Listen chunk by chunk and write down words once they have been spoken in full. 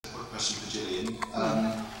Gillian.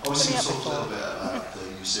 Obviously, we've talked a little bit about the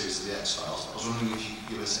new series of The X-Files, but I was wondering if you could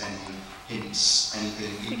give us any hints,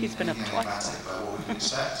 anything enigmatic about what we can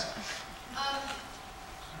expect.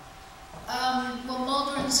 Well,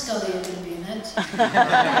 Mulder and Scully are going to be in it.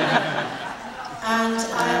 And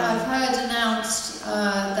I've heard announced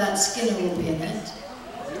that Skinner will be in it.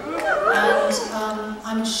 And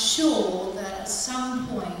I'm sure that at some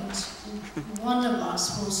point, one of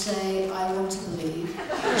us will say, I want to believe.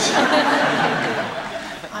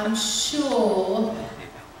 I'm sure.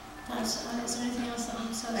 Is there anything else that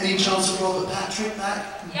I'm saying? Any chance of Robert Patrick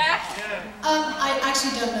back? Yeah. I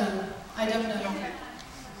actually don't know. I don't know.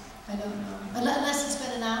 Unless it's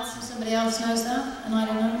been announced and somebody else knows that, and I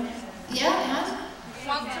don't know. Yeah, it has?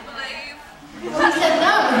 Want to believe. Well, he said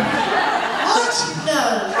no. What? No.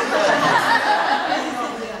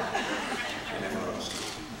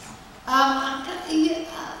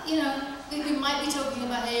 You know, we might be talking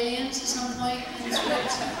about aliens at some point in the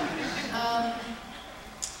script.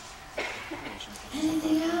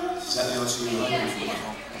 Anything else? Is that the answer you want?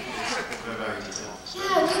 We're very detailed.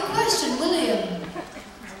 Yeah, good question, William.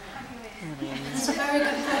 That's a very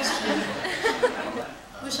good question.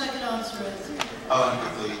 Wish I could answer it. Oh, and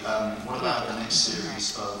quickly, what about the next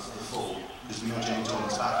series of The Fall? Because we know Jane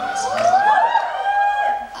Dorman's back on it, so how's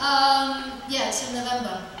that? Yeah, it's in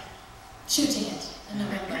November. Shooting it in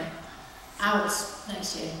November. Out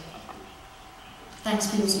next year. Thanks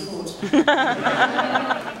for your support.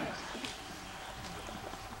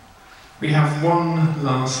 We have one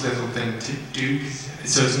last little thing to do,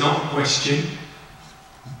 so it's not a question.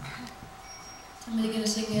 Somebody going to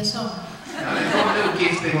sing me a song? No, they've got a little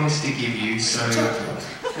gift they wanted to give you, so... Chocolate.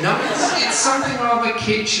 No, it's something rather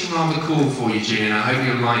kitsch and rather cool for you, Gillian. I hope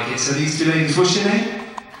you'll like it. So these two ladies, what's your name?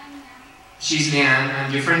 She's Leanne,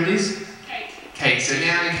 and your friend is? Kate. Kate. So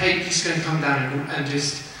Leanne and Kate are just going to come down and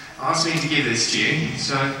just ask me to give this to you,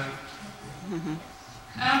 so...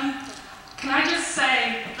 Can I just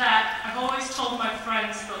say that I've always told my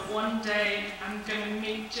friends that one day I'm going to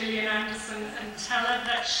meet Gillian Anderson and tell her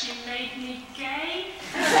that she made me gay.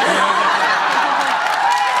 This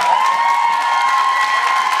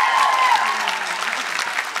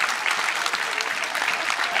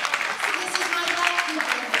is my thank you.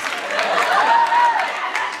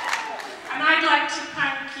 And I'd like to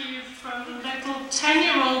thank you from little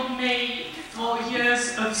 10-year-old me for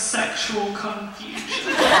years of sexual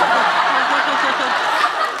confusion.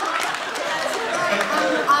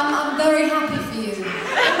 I'm very happy for you.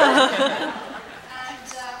 And,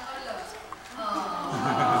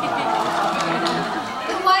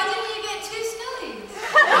 but why didn't you get 2 Scullys?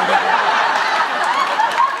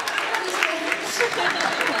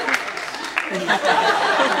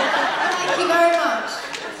 Thank you very much.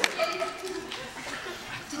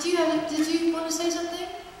 Did you want to say something?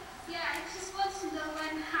 Yeah, I just want to know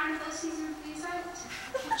when Hannibal season 3 is out.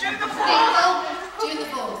 June the 4th. June the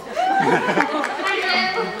 4th. Thank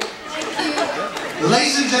you. Thank you.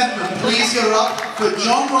 Ladies and gentlemen, please give it up for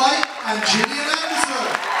John Wright and Gillian Anderson.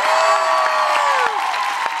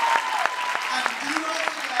 And do not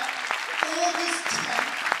forget, August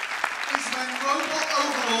 10th is when Robot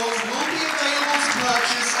Overlords